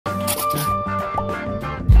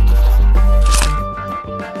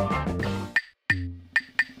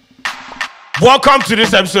Welcome to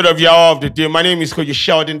this episode of Your Hour of the Day. My name is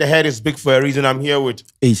Sheldon. The head is big for a reason. I'm here with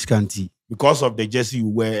Ace Kanti. Because of the jersey you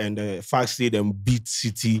wear and the fact say them beat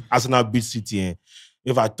City, Arsenal beat City. Eh?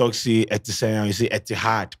 If I talk say Etihad, you say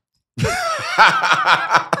Etihad.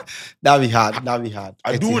 That'd be hard.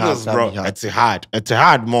 I do this, bro.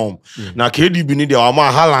 Etihad, mom. Now KD be need the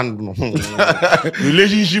Haaland.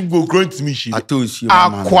 Relationship go growing to me. I told you,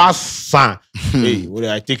 Aquasan. Hey, what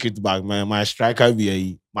I take it back, man. My striker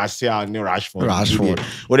be Martial and Rashford.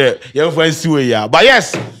 What you friends see yeah. But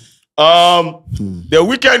yes, the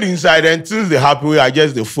weekend inside and since they happy, I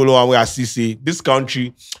guess they follow and we are see this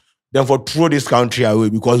country. Then for throw this country away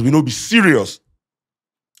because we know be serious.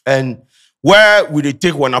 And where will they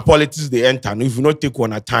take one politics they enter? And if you not take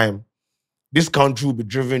one at time, this country will be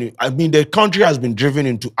driven. I mean, the country has been driven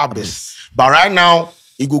into abyss. But right now,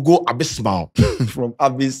 it will go abysmal. From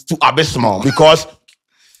abyss to abysmal. Because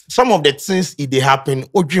some of the things they happen,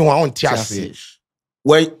 where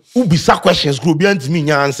ubisa questions go beyond me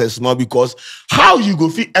answers more because how you go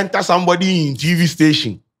fit enter somebody in TV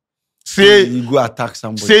station? Say you go attack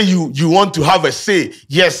somebody. Say you want to have a say.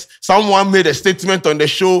 Yes, someone made a statement on the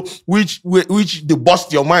show which they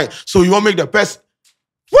bust your mind. So you want to make the person.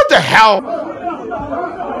 What the hell?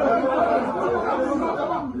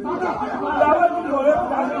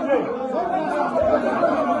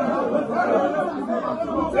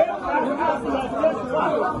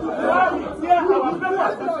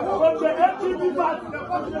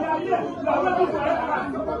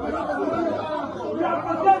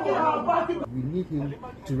 We need him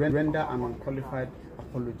to render an unqualified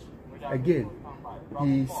apology. Again,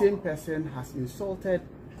 the same person has insulted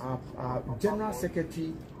our General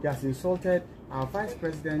Secretary, he has insulted our Vice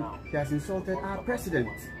President, he has insulted our President.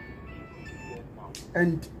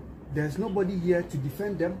 And there's nobody here to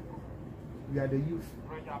defend them. We are the youth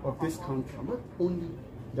of this country, not only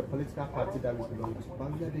the political party that we belong to,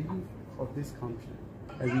 but we are the youth of this country.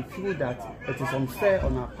 And we feel that it is unfair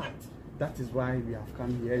on our part. That is why we have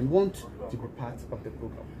come here and want to be part of the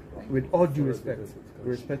program. With all due respect,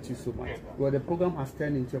 we respect you so much. Well, the program has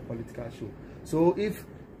turned into a political show. So if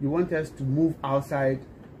you want us to move outside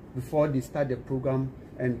before they start the program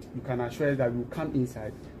and you can assure us that we will come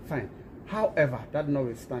inside, fine. However, that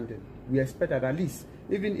notwithstanding, we expect that at least,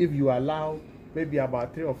 even if you allow maybe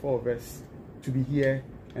about 3 or 4 of us to be here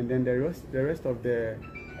and then the rest of the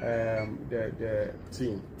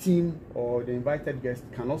team or the invited guests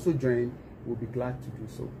can also join, we'll be glad to do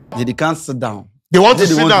so. They can't sit down. They want to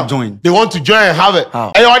sit down. Join. They want to join and have it.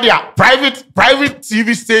 How? Hey, private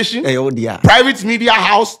TV station. Hey, private media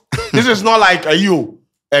house. This is not like a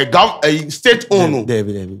state owned.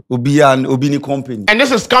 Obini company. And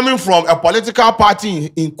this is coming from a political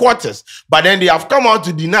party in quarters. But then they have come out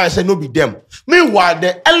to deny and say no be them. Meanwhile,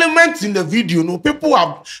 the elements in the video, people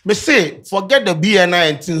have say forget the BNI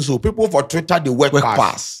and things. So people for Twitter they work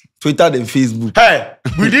pass. Twitter and Facebook. Hey,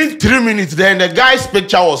 within 3 minutes, then the guy's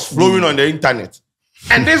picture was flowing on the internet.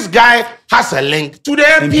 And this guy has a link to the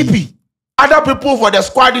MPP. Other people for the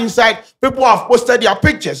squad inside, people have posted their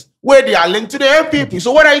pictures where they are linked to the MPP.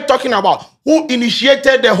 So what are you talking about? Who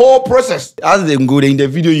initiated the whole process? As they go in the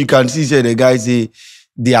video, you can see the guys say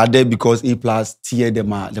they are there because A+ tear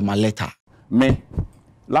them a letter. Me,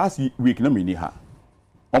 last week, no me her.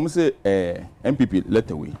 Say MPP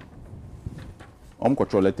let away.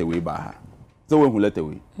 Control let away by her. So when who let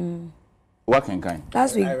away? What kind?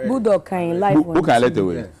 Last week, Bulldog kind life. Who can let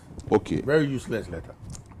away? Okay. Very useless letter.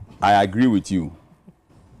 I agree with you.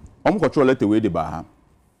 Control let away the Baha.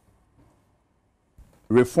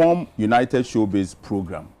 Reform United Showbiz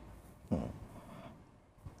program.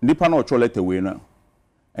 Nipa no control let away now.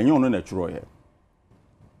 And you know natural here.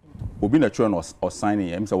 Obi natural or signing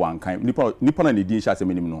him say one kind. Nipa na the din shase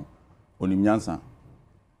minimum no. Onimnyansa.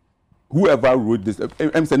 Whoever wrote this,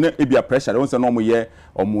 I'm saying it be a pressure. I don't say no more year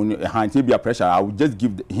or hand it be a pressure. I will just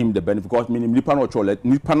give him the benefit because minimum nipa no control let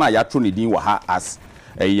nipa na ya tro ni din wa ha as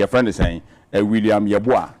your friend is saying William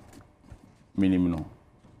Yeboah minimum no.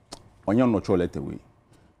 Onye no control let away.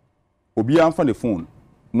 Obi answer the phone.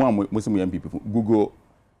 Mo MPP Google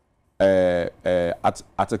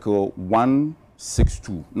article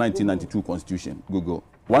 162 1992 Constitution. Google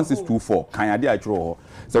 1624. Kan ade a draw.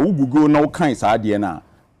 So we Google now kan sa ade na.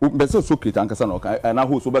 Beso so create ankasa no kan na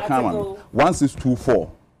ho so be kan man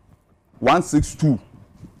 1624. 162.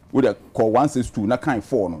 We dey call 162 na kan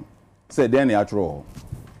 4 no. Say then na draw.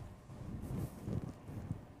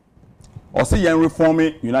 Or say you're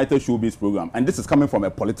reforming United Showbiz program, and this is coming from a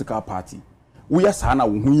political party. We are sana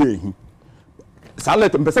wuye.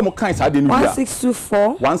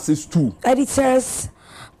 1624. 162. Editors,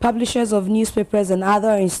 publishers of newspapers and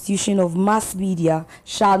other institutions of mass media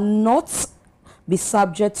shall not be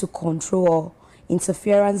subject to control or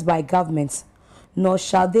interference by government, nor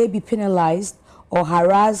shall they be penalized or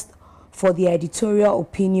harassed for their editorial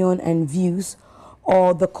opinion and views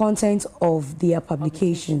or the content of their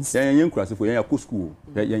publications. Fine, no problem.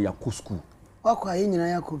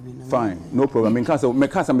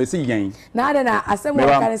 Now then, I said what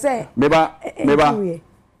can I say? Maybe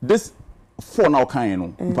this for now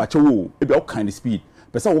kind but you be all kind of speed.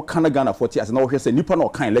 But so can Ghana 40 as now say nipa no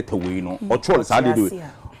kind let away no or troll how they do it.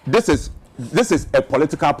 This is a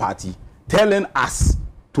political party telling us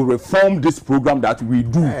to reform this program that we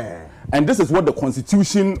do. And this is what the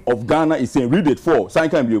Constitution of Ghana is saying. Read it for.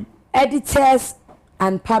 Editors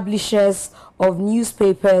and publishers of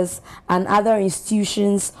newspapers and other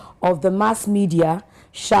institutions of the mass media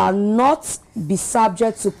shall not be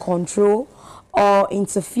subject to control or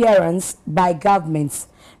interference by governments,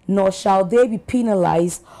 nor shall they be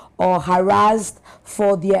penalized or harassed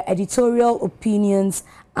for their editorial opinions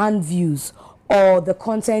and views or the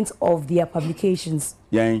content of their publications.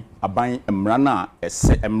 Yang aban emrana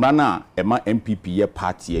ema MPP ye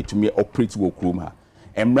party to me operate wo krom ha.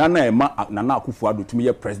 Emrana ema Nana Akufo-Addo to me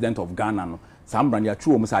ye president of Ghana no. Sambrani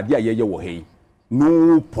atru omo sade ye wo he.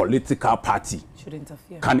 No political party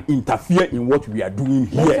can interfere in what we are doing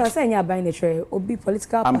here.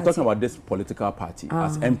 I'm talking about this political party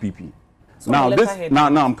as MPP. So now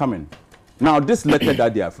now I'm coming. Now this letter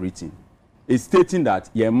that they have written is stating that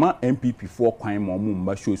yema MPP for kwan mo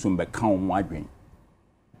mba show so mbe kan mo adwen.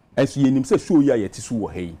 As you nim say show ya yetisu wo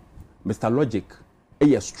hey. Mr. Logic,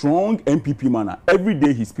 a strong MPP man. Every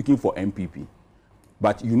day he's speaking for MPP.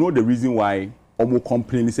 But you know the reason why Omo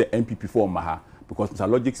complain say MPP for Maha, because Mr.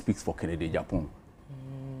 Logic speaks for Canada Japan.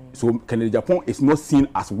 So Canada Japan is not seen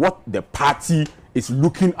as what the party is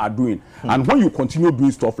looking at doing. And when you continue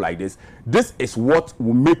doing stuff like this is what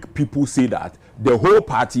will make people say that the whole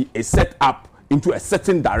party is set up into a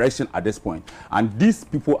certain direction at this point. And these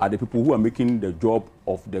people are the people who are making the job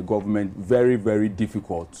of the government very, very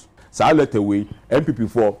difficult. So I'll let away MPP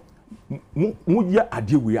for then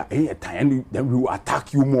we will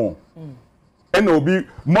attack you more. And will be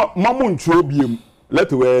Mamun Trobium, let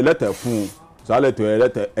away letter phone. So I'll let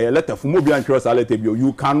letter from Mobian Cross.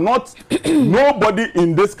 You cannot, nobody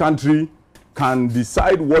in this country can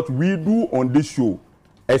decide what we do on this show,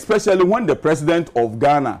 especially when the president of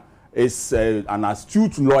Ghana is an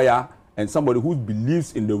astute lawyer and somebody who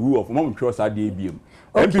believes in the rule of Mamun Cross at the ABM.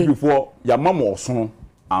 MPP for Yamama or son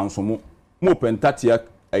and some more pentatia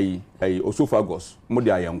a osophagus,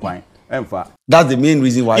 Modia Yanquine. That's the main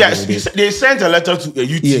reason why. Yes, they sent a letter to a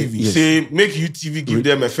UTV, say make UTV give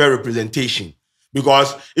them a fair representation,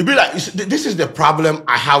 because it be like this is the problem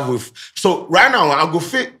I have with. So right now I'll go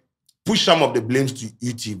push some of the blames to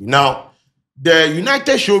UTV. Now the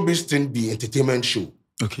United Showbiz thing be entertainment show,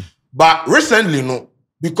 okay, but recently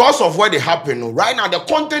because of what they happen right now the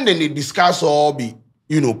content that they discuss all be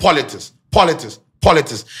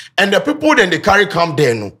politics, and the people then they carry come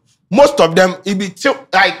there most of them,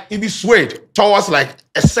 it be swayed towards like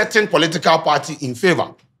a certain political party in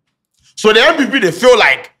favor. So the MPP, they feel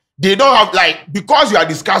like they don't have, like, because you are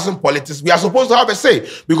discussing politics, we are supposed to have a say.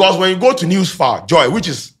 Because when you go to Newsfar, Joy, which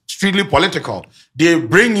is strictly political, they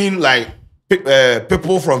bring in like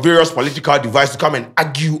people from various political devices to come and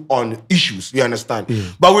argue on issues. You understand?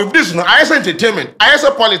 Mm. But with this, IS entertainment, IS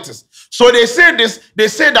politics. So they say this, they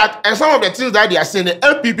say that, and some of the things that they are saying, the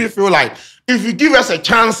MPP feel like, if you give us a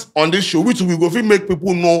chance on this show, which we go to make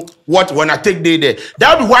people know what when I take day there.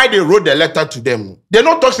 That'll be why they wrote the letter to them. They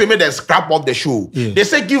don't talk to me, they scrap up the show. Yeah. They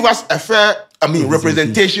say give us a fair,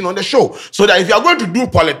 representation on the show. So that if you are going to do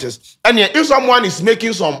politics, and if someone is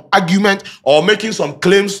making some argument or making some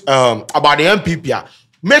claims about the MPP,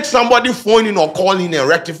 make somebody phone in or call in and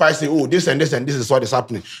rectify, say, oh, this and this and this is what is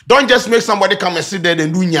happening. Don't just make somebody come and sit there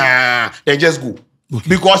and do nya, then just go. Okay.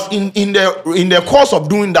 Because in the course of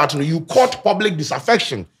doing that, you caught public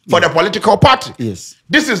disaffection for the political party. Yes.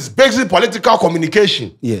 This is basic political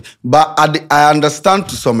communication. Yeah. But I understand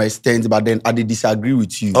to some extent, but then I disagree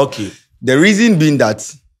with you. Okay. The reason being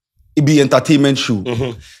that it be entertainment show.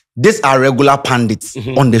 Mm-hmm. These are regular pundits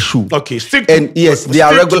on the show. Okay, stick to it. Yes, they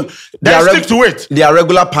are regular. Stick to it. They are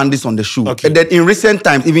regular pundits on the show. Okay. And then in recent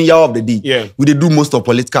times, even Year of the Day, we do most of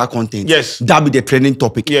political content. Yes. That be the trending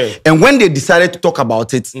topic. Yeah. And when they decided to talk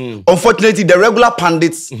about it, unfortunately, the regular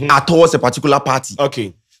pundits are towards a particular party.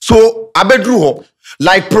 Okay. So Abedruho,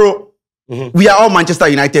 like Pro, we are all Manchester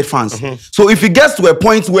United fans. So if it gets to a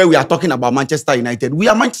point where we are talking about Manchester United, we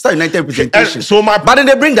are Manchester United representation. But then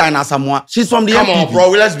they bring Diana Samoa. She's from the Come MPP. on, bro.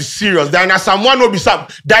 Let's be serious. Diana Samoa no be some.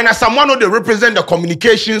 Diana Samoa no they represent the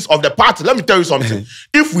communications of the party. Let me tell you something.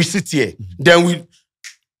 If we sit here, then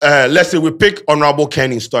let's say we pick Honorable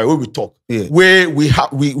Ken's story where we talk, where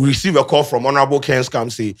we receive a call from Honorable Ken's come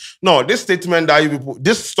say, no, this statement that you people,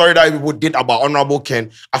 this story that you people did about Honorable Ken,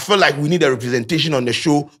 I feel like we need a representation on the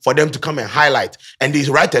show for them to come and highlight, and they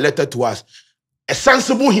write a letter to us. A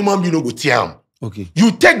sensible human being will tell them. Okay.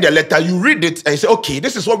 You take the letter, you read it, and you say, okay,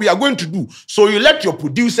 this is what we are going to do. So you let your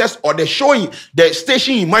producers or the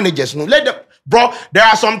station managers know, let them. Bro, there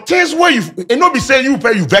are some things where you not be saying you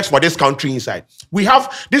vex for this country inside. We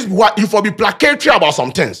have this, you for be placatory about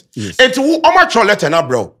some things. Yes. And to how much your letter now,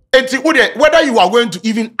 bro? And whether you are going to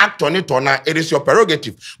even act on it or not, it is your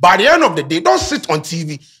prerogative. But at the end of the day, don't sit on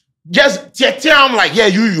TV. Just tell them like, yeah,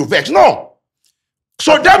 you vex. No.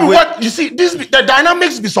 So that be what you see. The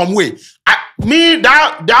dynamics be some way.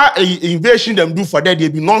 That invasion them do for that, they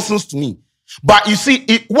be nonsense to me. But you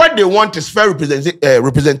see, what they want is fair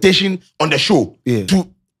representation on the show to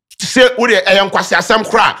say,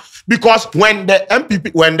 because when the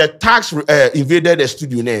MPP, when the tax invaded the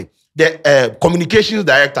studio, the communications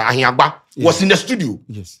director Ahiagba was in the studio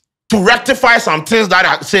to rectify some things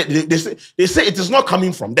that they say it is not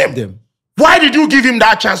coming from them. Why did you give him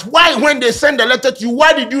that chance? Why, when they send a letter to you,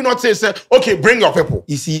 why did you not say, okay, bring your people?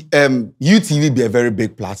 You see, UTV be a very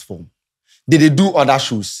big platform. Did they do other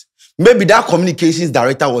shows? Maybe that communications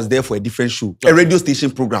director was there for a different show, a radio station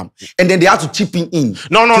program, and then they had to chip in.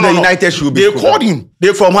 No, the United Showbiz. They called him.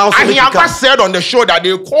 From house. And he ever said on the show that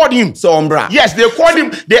they called him. So, Umbra. Yes, they called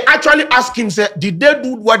him. They actually asked him, say, did they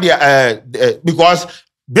do what they because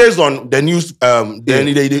based on the news, then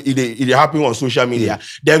it happened on social media.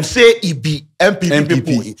 Them say it be MPP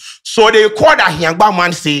people. So they called a Hyangba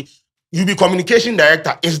man, say, you be communication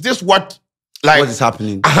director. Is this what? Like, what is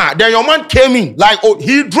happening? Then your man came in, like, oh,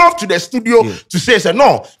 he drove to the studio to say,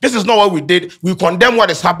 no, this is not what we did. We condemn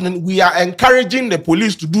what is happening. We are encouraging the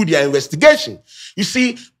police to do their investigation. You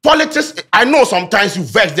see, politics, I know sometimes you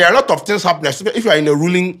vex. There are a lot of things happening, if you are in a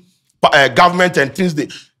ruling government and things,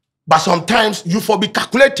 but sometimes you for be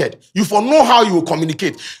calculated. You for know how you will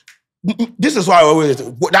communicate. This is why I always,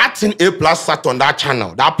 that thing A+ sat on that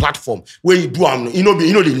channel, that platform, where you do, you know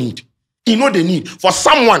the need. You know the need for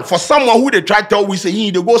someone who they try to tell we say you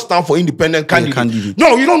need to go stand for independent candidate.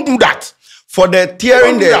 No, you don't do that. For the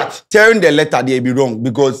tearing the letter, they be wrong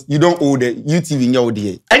because you don't owe the UTV in your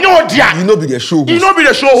ODA. And your ODA. You know be the show host. You know be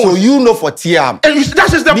the show host. So you know for TM. And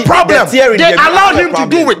that is the problem. They allow him to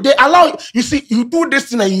do it. They allow, you see, you do this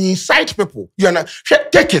thing and you incite people. You know,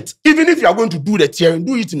 take it. Even if you are going to do the tearing,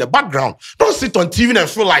 do it in the background. Don't sit on TV and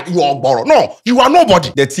feel like you are borrowed. No, you are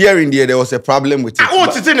nobody. The tearing there was a problem with it.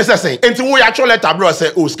 What's it in saying? Until we actually let bro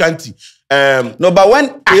say, oh, scanty. No, but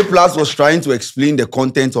when A+ was trying to explain the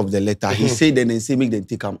content of the letter, he said then they say make them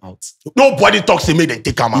take him out. Nobody talks to make them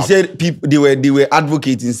take him out. He said people they were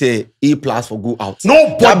advocating say A+ for go out.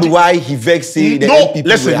 Nobody. That's why he vexed say the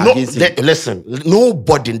MPP were against him. Listen,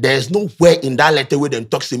 nobody. There is nowhere in that letter where them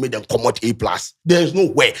talk say make them come out A+. There is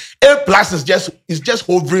nowhere. A+ is just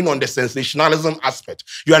hovering on the sensationalism aspect.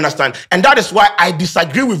 You understand? And that is why I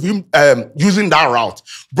disagree with him using that route.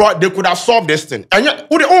 Bro, they could have solved this thing. And yet,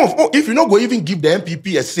 if you know go even give the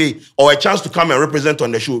MPP a say or a chance to come and represent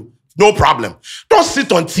on the show, no problem. Don't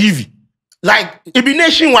sit on TV. Like, it be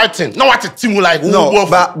nationwide thing. Not what a team like. No,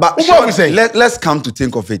 but Sean, let's come to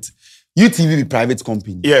think of it. UTV be private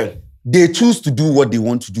company. Yeah. They choose to do what they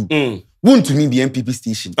want to do. Won't to me the MPP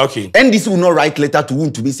station. Okay. NDC will not write letter to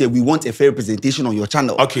Woon to me say we want a fair representation on your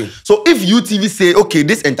channel. Okay. So if UTV say, okay,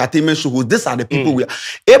 this entertainment show host, these are the people we are.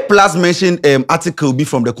 A+ mentioned article be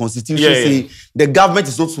from the Constitution saying the government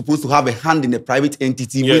is not supposed to have a hand in a private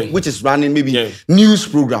entity which is running maybe news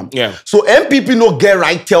program. Yeah. So MPP no get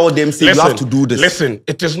right tell them say you have to do this. Listen,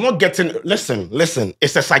 it is not getting. Listen.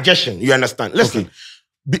 It's a suggestion. You understand? Listen.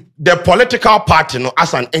 Okay. The political party, you know,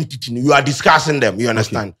 as an entity, you are discussing them. You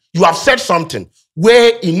understand? Okay. You have said something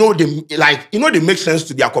where they make sense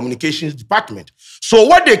to their communications department. So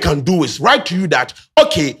what they can do is write to you that,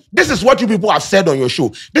 okay, this is what you people have said on your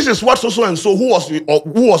show. This is what so and so who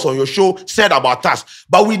was on your show said about us.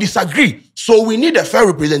 But we disagree. So we need a fair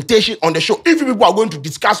representation on the show. If you people are going to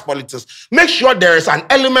discuss politics, make sure there is an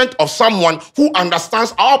element of someone who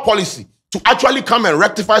understands our policy to actually come and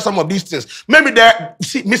rectify some of these things. Maybe there,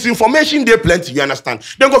 misinformation there plenty, you understand.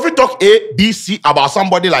 Then if you talk A, B, C about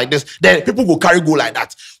somebody like this, then people go like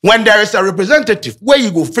that. When there is a representative where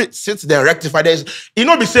you go sit there and rectify this, you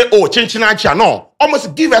know, we say, oh, change. No,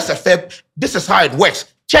 almost give us a fair, this is how it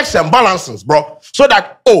works. Checks and balances, bro. So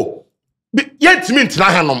that, yet means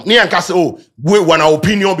we want our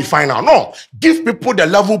opinion be final. No, give people the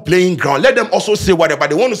level playing ground. Let them also say whatever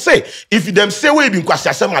they want to say. If them say we be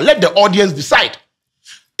let the audience decide.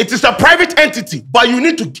 It is a private entity, but you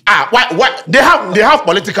need to why they have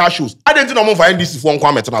political shows. I didn't know for NDC for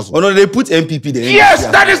Oh no, they put MPP there. Yes,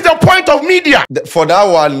 that is the point of media. For that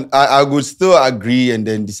one, I would still agree and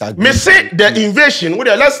then disagree. Me say the invasion.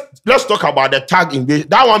 Let's talk about the tag invasion.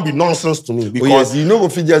 That one be nonsense to me because you know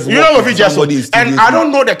if you just and I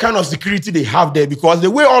don't know the kind of security they have there because the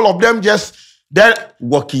way all of them just. Then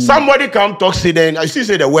walking. Somebody come talk, say then I still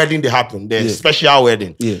say the wedding they happen, the special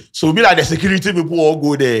wedding. Yeah. So be like the security people all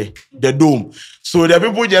go there, the dome. So the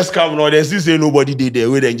people just come now, they still say nobody did there,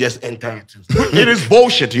 we then just enter. It is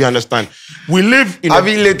bullshit, you understand? We live in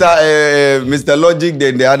later Mr. Logic,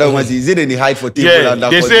 then the other ones, is it any hide for table? Yeah,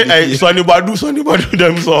 they say Sonny Badu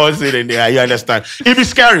them so say then you understand. It be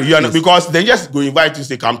scary, you understand, because they just go invite you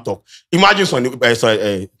say come talk. Imagine Sonny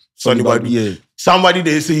Badu. Yeah. Somebody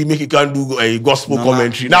they say make it can do a gospel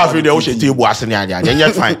commentary. Now if they ocean table as then you're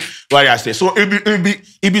fine. What I say. So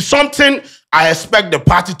it be something I expect the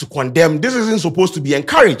party to condemn. This isn't supposed to be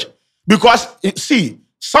encouraged. Because see,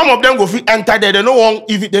 some of them go enter there, they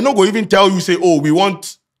no go even tell you, say, oh, we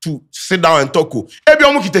want to sit down and talk. Then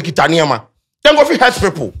go hurt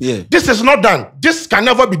people. Yeah. This is not done. This can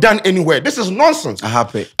never be done anywhere. This is nonsense.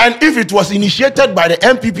 And if it was initiated by the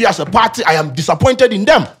MPP as a party, I am disappointed in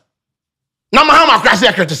them. Now Mahama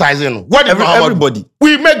are criticizing. What did everybody?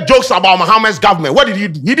 We make jokes about Mahama's government. What did he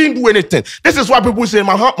do? He didn't do anything. This is why people say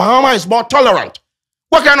Mahama is more tolerant.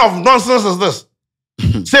 What kind of nonsense is this?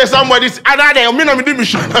 Say somebody's no, it be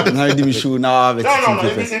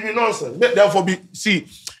nonsense. Therefore, see,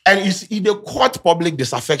 and you see the court public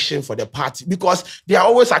disaffection for the party because they are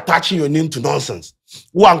always attaching your name to nonsense.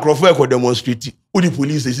 One Crawford could demonstrate. Who the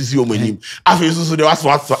police they see your name. After so they was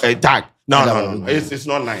tag. No. It's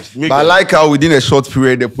not nice. But I like how within a short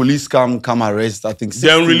period the police come arrest. I think.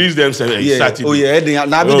 Then release them Saturday. Oh yeah.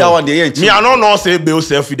 Now that one they me I don't know say bail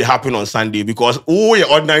selfie they happen on Sunday because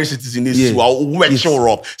your ordinary citizens is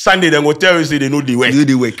show up. Sunday they go tell you say they know the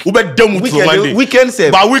work. Who bet them weekend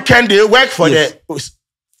save. But weekend they work for the.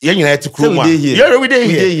 Yeah, United Crew. Yeah, we day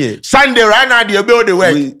here. Sunday right now they build the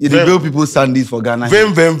work. They build people Sundays for Ghana.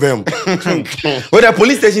 Vem. Well, the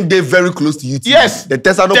police station they very close to UTV. Yes, the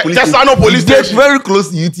Tesano police station very close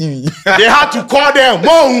to UTV. They had to call them.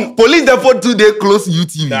 Mom, police depot 2 days close to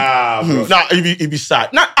UTV. Nah, bro. Nah, it be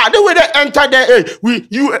sad. Now, the way they enter there,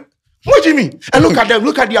 what do you mean? And look at them.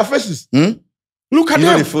 Look at their faces. Look at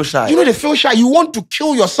them. They feel shy. You know they feel shy. You want to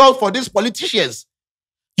kill yourself for these politicians.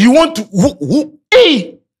 You want to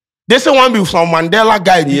hey. They say one be some Mandela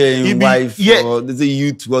guy. Yeah, wife. Yeah, there's a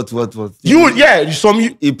youth. What?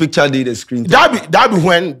 He pictured the screen. That be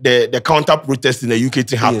when the counter protest in the UK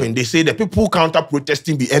thing happened. Yeah. They say the people counter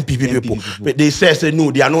protesting be MPP people, but they say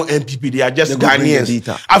no, they are not MPP. They are just Ghanaians.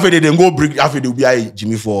 After they then go bring, after they be a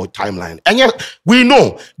Jimmy for timeline. And yet we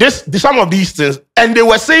know some of these things, and they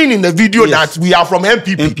were saying in the video that we are from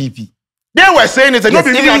MPP. They were saying it. Yes,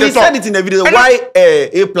 he said it in the video. Why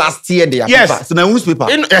A+ tier there? Yes. So now newspaper.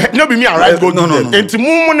 No be me. I right go. No.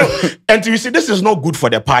 And you see, this is not good for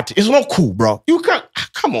the party. It's not cool, bro. You can't.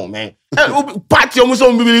 Come on, man. Party almost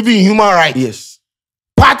don't believe in human rights. Yes.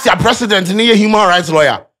 Party a president and a human rights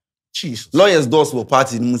lawyer. Jesus. Lawyers does for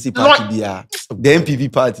party. Party the MPP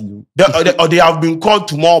party. They have been called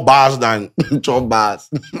to more bars than chop bars.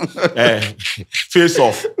 Face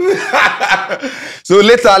off. So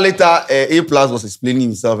later, A+ was explaining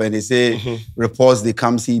himself, and they say reports they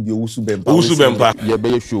come see be Usu Bempa. Yeah,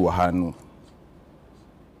 be show hanu.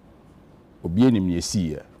 Obi enim ye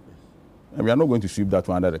see. And we are not going to sweep that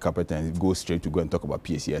one under the carpet and go straight to go and talk about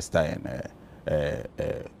PCS style and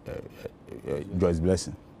Joyce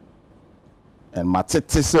Blessing. And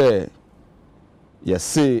Matete say, yes,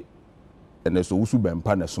 say, and there's also been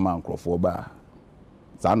pan a suman croffoba.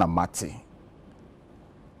 Zana Mate.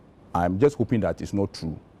 I'm just hoping that it's not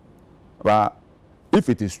true. But if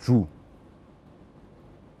it is true,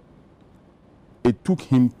 it took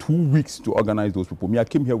him 2 weeks to organize those people. I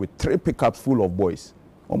came here with 3 pickups full of boys.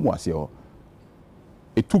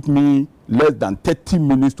 It took me less than 30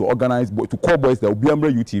 minutes to organize, to call boys that will be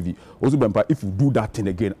under UTV. Also, if you do that thing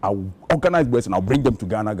again, I will organize boys and I'll bring them to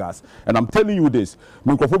Ghana Gas. And I'm telling you this,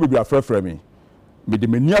 microphone will be afraid for me. And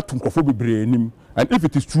if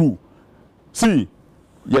it is true, see,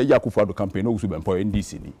 Kwadwo campaign, no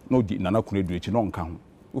NDC, no Nana Kunedrich, no.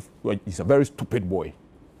 He's a very stupid boy.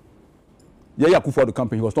 Kwadwo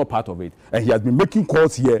campaign, he was not part of it. And he has been making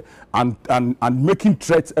calls here and making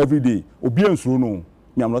threats every day. No.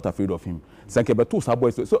 Me, I'm not afraid of him. So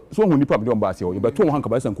when you probably don't you but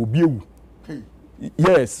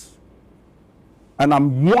yes. And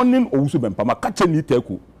I'm warning Owusu Bempa.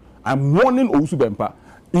 I'm warning Owusu Bempa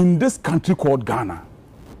in this country called Ghana.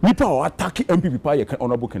 Nipa or attack MPP party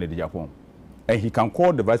Honorable Kennedy Japan. And he can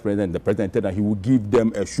call the vice president, the president, that he will give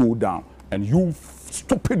them a showdown. And you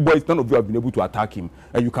stupid boys, none of you have been able to attack him.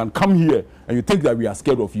 And you can come here and you think that we are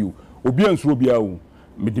scared of you. Obians Robiao,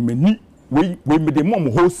 we made the mom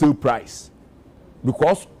wholesale price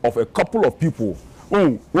because of a couple of people.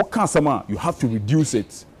 Oh, what can some you have to reduce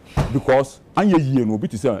it because anya year no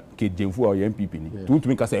bit to say KJMFO or MPP. To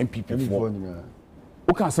make us MPP for.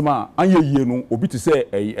 What can some anya year no obi to say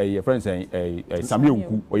a friend saying a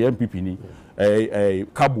Samuel or MPP ni a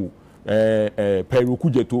Kabu. Peru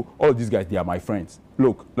Kujeto, all these guys, they are my friends.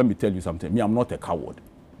 Look, let me tell you something. Me, I'm not a coward.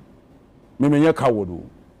 Me, a coward.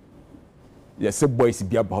 Yes, boys,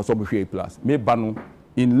 be about some plus. Me, banu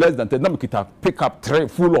in less than 10. Let me pick up tray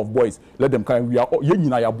full of boys. Let them come. We are all you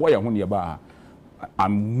boy and nearby.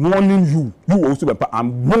 I'm warning you. You also,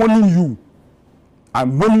 I'm warning you.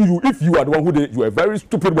 I'm warning you. If you are the one who did, you are a very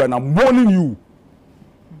stupid boy, and I'm warning you.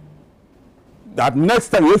 That next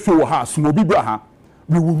time you show her, Smoby Braha.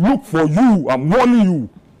 We will look for you. I'm warning you.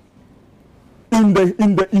 In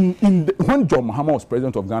the when John Mahama was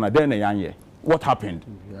president of Ghana, then what happened?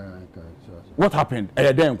 What happened?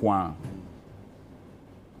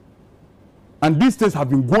 And these things have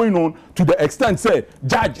been going on to the extent, say,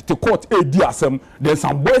 judge the court ADSM, then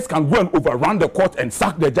some boys can go and overrun the court and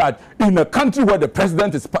sack the judge in a country where the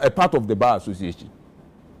president is a part of the bar association.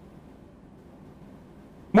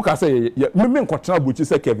 Muka say, me kwatena buchi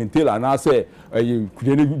say Kevin Taylor and I say,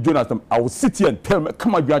 Jonathan, I will sit here and tell me,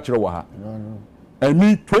 come on, Biachirowaha. And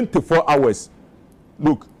me 24 hours.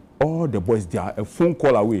 Look, all the boys, they are a phone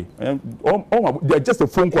call away. They are just a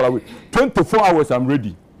phone call away. 24 hours, I'm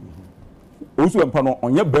ready. Also,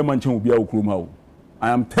 on your Berman Chen will be a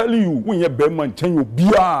I am telling you, when your Berman Chen will be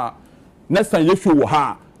a next time you show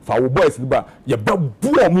her for our boys, you better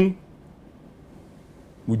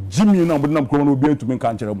with Jimmy and I'm going to make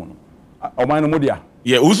country.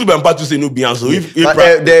 Yeah, Usu Bempa to say no be so if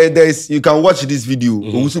there's you can watch this video.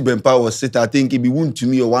 Usu Bempa was said, I think it be one to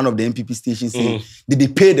me or one of the MPP stations saying did they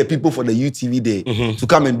pay the people for the UTV there to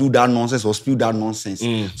come and do that nonsense or spew that nonsense.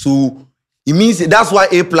 So it means that's why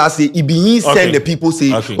A+ say it be send the people say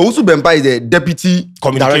Usu Bempa is the deputy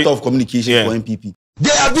director of communication for MPP.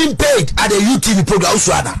 They have been paid at the UTV program,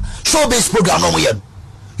 Showbiz program,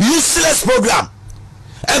 useless program.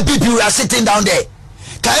 MPP we are sitting down there.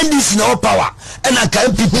 Can this no power? And I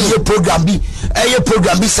can MPP your program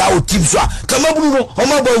be sao team so. Come on, Bruno,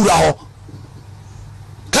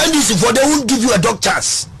 can this for they won't give you a dog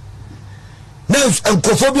chance. Now and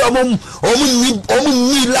Kophobia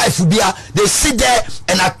need life they sit there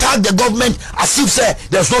and attack the government as if say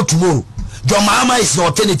there's no tomorrow. John Mahama is the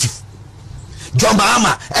alternative. John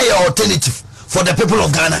Mahama is an alternative for the people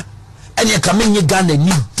of Ghana. And you come in Ghana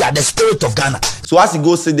need that the spirit of Ghana. So as he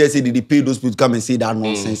goes sit there, say they pay those people to come and say that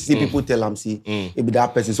nonsense. See people tell him, say it be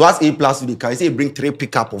that person. So as A+ they can say bring 3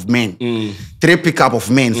 pickup of men. 3 pickup of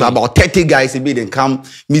men. So about 30 guys maybe they come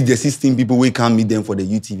meet the 16 people we can meet them for the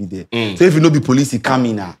UTV there. So if you know the police, he come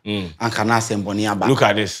in and can ask them back. Look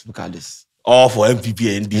at this. Look at this. All for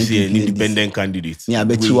MPP and NDC and independent candidates. Yeah, I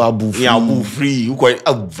bet you are free. Yeah, free. You quite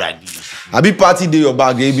a big party day your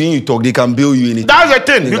bag, you talk, they can bill you anything. That's the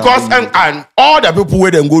thing, because and all the people where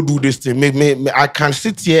them go do this thing, I can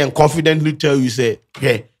sit here and confidently tell you, say,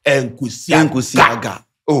 hey, Nkusiaga.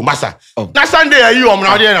 Oh, Master. That Sunday, are you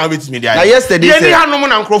now there now with me there? Now yesterday,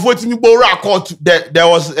 there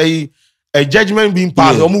was a judgment being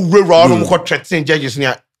passed. Judges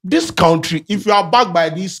near this country. If you are backed by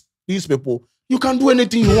these people, you can do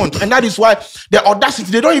anything you want. And that is why the audacity,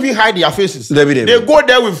 they don't even hide their faces. They go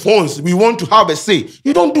there with phones. We want to have a say.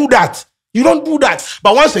 You don't do that. You don't do that.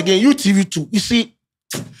 But once again, UTV too, you see,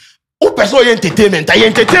 entertainment.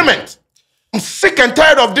 I'm sick and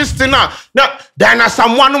tired of this thing now. Now, there is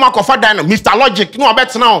someone who Mr. Logic. No, I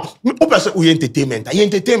bet now. Entertainment.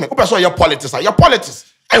 Your politics.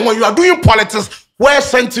 And when you are doing politics, where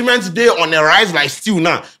sentiments they on a rise like steel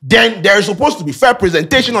now, then there is supposed to be fair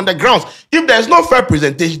presentation on the grounds. If there is no fair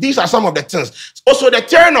presentation, these are some of the things. Also, the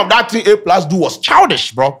tearing of that thing A+ do was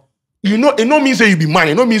childish, bro. You know, it don't mean say you be man.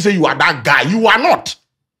 It don't mean say you are that guy. You are not.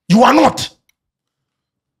 You are not.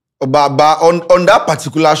 But on that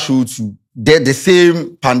particular show too, the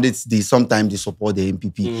same pundits, sometimes they support the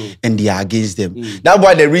MPP and they are against them. That's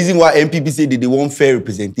why the reason why MPP say that they want fair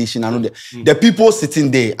representation. I know the people sitting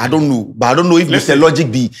there, I don't know, but I don't know if Mr. Logic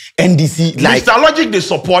be NDC like Mr. Logic they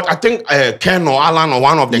support. I think Ken or Alan or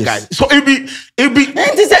one of the guys. So it be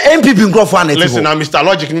this MPP in Crawford. Listen, now Mr.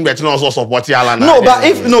 Logic you also support Alan. No, but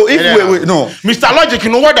if Mr. Logic,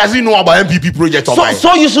 you know what does he know about MPP project?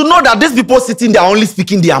 So you should know that these people sitting there are only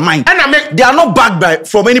speaking their mind. And they are not backed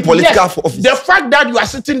from any political force. office. The fact that you are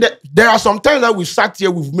sitting there are some times that we've sat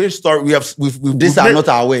here, we've made story, these are not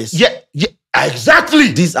our ways. Yeah,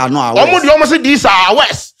 exactly. These are not our ways. You almost say these are our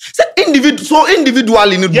ways. So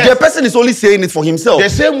individually, the person is only saying it for himself. The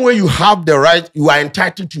same way you have the right, you are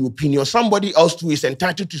entitled to your opinion. Somebody else too is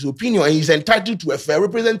entitled to his opinion, and he's entitled to a fair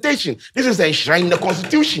representation. This is enshrined in the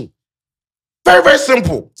Constitution. Very, very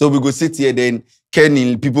simple. So we go sit here, then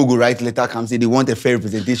Kenny, people go write letter, come say they want a fair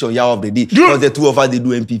representation year of the day. Because the two of us, they do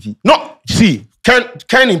MPP. No, see,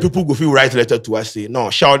 Kenny, people go feel write letter to us, say, no,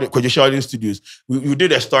 Sheldon, because Sheldon Studios, you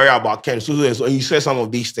did a story about Ken, so and you said some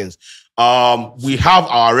of these things. We have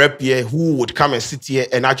our rep here who would come and sit here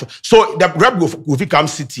and actually, so the rep will come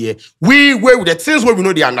sit here. We with the things where we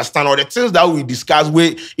know they understand, or the things that we discuss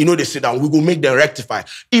where they sit down, we will make them rectify.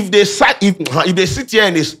 If they sit here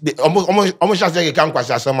and they almost just like a camp,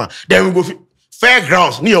 then we go fair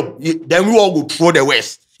grounds, then we all go throw the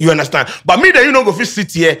West. You understand? But me, then you know, go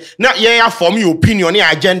sit here. Now, yeah, for me, opinion,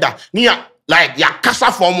 agenda, like ya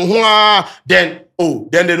casa form, then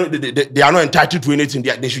they are not entitled to anything.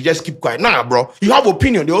 They should just keep quiet. Nah, bro. You have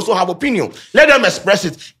opinion. They also have opinion. Let them express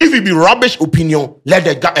it. If it be rubbish opinion, let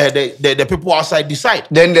the people outside decide.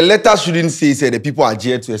 Then the letter shouldn't say the people are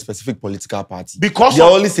geared to a specific political party. Because they're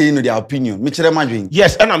only saying their opinion.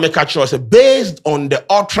 Yes, and I make a choice based on the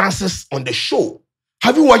utterances on the show.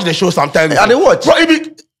 Have you watched the show sometimes? I didn't watch. Bro,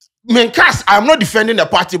 I'm not defending the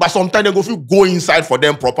party, but sometimes they go inside for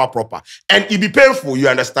them proper. And it be painful, you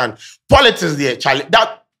understand. Politics there, Charlie.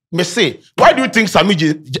 That may say, why do you think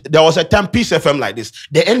there was a time Peace FM like this?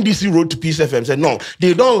 The NDC wrote to Peace FM, said no,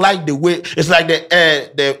 they don't like the way, it's like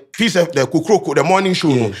the Peace FM, the Kukroko, the morning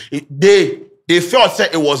show. Yeah. They felt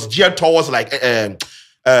that it was geared towards like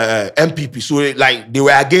MPP, so like they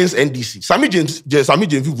were against NDC. Sammy James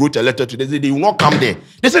wrote a letter to them. They will not come there.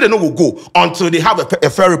 They said they no will go until they have a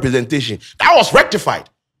fair representation. That was rectified.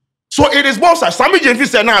 So it is both sides. Sammy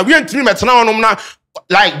James said, "Now we ain't 3 minutes now.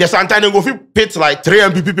 Like the Santana go pit like 3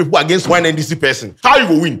 MPP people against 1 NDC person. How you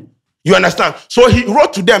go win? You understand?" So he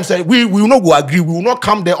wrote to them, said, "We will not go agree. We will not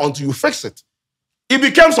come there until you fix it." It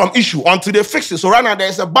became some issue until they fix it. So right now there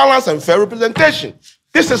is a balance and fair representation.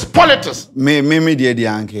 This is politics. Me, the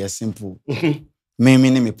answer is simple.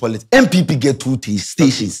 Me politics. MPP get 2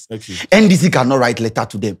 stations. Okay. NDC cannot write letter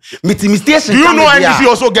to them. Me station. Do you know NDC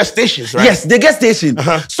also get stations, right? Yes, they get stations.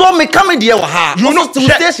 So me come there with her. You know,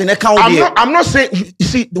 station I'm not saying. You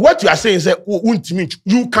see, what you are saying is that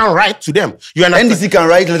you can write to them. You understand? NDC can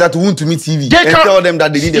write letter to Untumi TV and tell them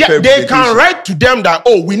that they need a fair representation. They can write to them that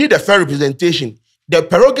we need a fair representation. The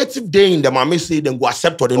prerogative day in the mama say then go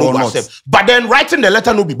accept or they no go accept. But then writing the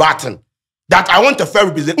letter no be button. That I want a fair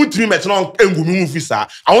representation. I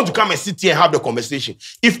want to come and sit here and have the conversation.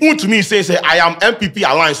 If Untumi says I am MPP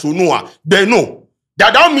alliance, so no, they know.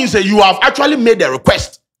 That means that you have actually made the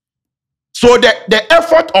request. So the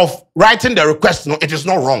effort of writing the request, no, it is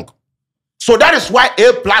not wrong. So that is why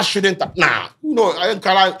A+ shouldn't. Nah, you know,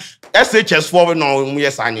 SHS4 no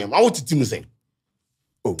yes I am. I want to say.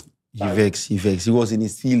 Oh. He vexed. He was in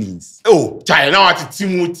his feelings. Oh, child, now at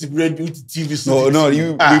TV. No,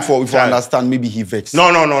 you before understand. Maybe he vexed. No.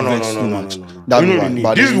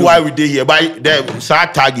 This is why we did here. But the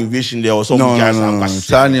sad tag invasion there was some guys.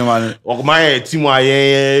 My team,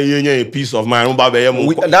 a peace of mind.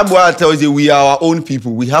 That boy tells you we are our own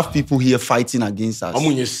people. We have people here fighting against us.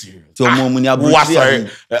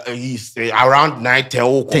 He's around 9,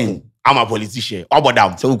 10. I'm a politician. But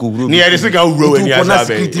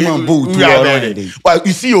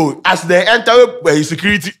you see, as they enter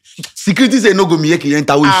security say no go make you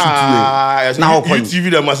enter. Now UTV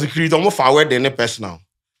them as security almost forward than a personal.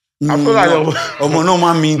 I feel like no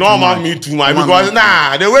man me too much because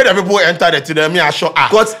the way that people enter the to them, I sure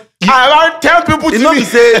around 10 people. You know, we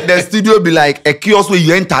say the studio be like a kiosk where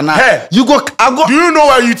you enter now. Hey, you go. Do you know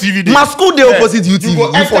where UTV is? My school day opposite UTV.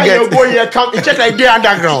 You forget. You go here, come check like they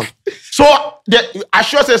underground. So I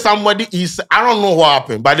sure say somebody is. I don't know what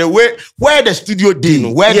happened, but the way where the studio did,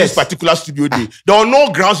 this particular studio did, there are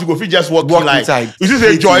no grounds you go. If you just walk like inside. You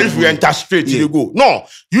see, joy if you enter straight, you go. No,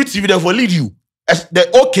 UTV they will lead you.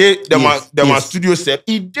 The studio said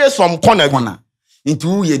he did some corner.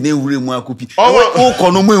 Into ye ne wure mu akopi o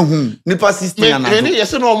kono mu ehun nipa 16 ana me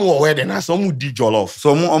yes no mo we de na so mu di jollof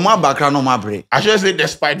so mo abakra no mabre I should say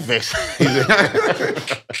despite vex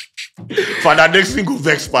Father Dixon go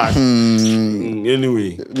vex pass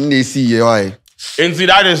anyway they see ye why and see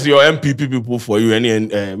that is your MPP people for you and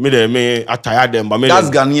me attire them but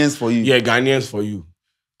that's Ghanaians for you. Yeah, Ghanaians for you.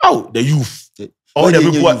 Oh, the youth. All the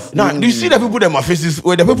people now do you see the people them are faces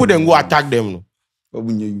where the people then go attack them no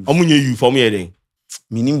omunye you for me then.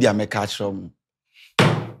 Meaning they are make catch from.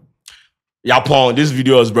 Yapon, this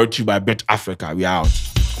video was brought to you by Bet Africa. We are out.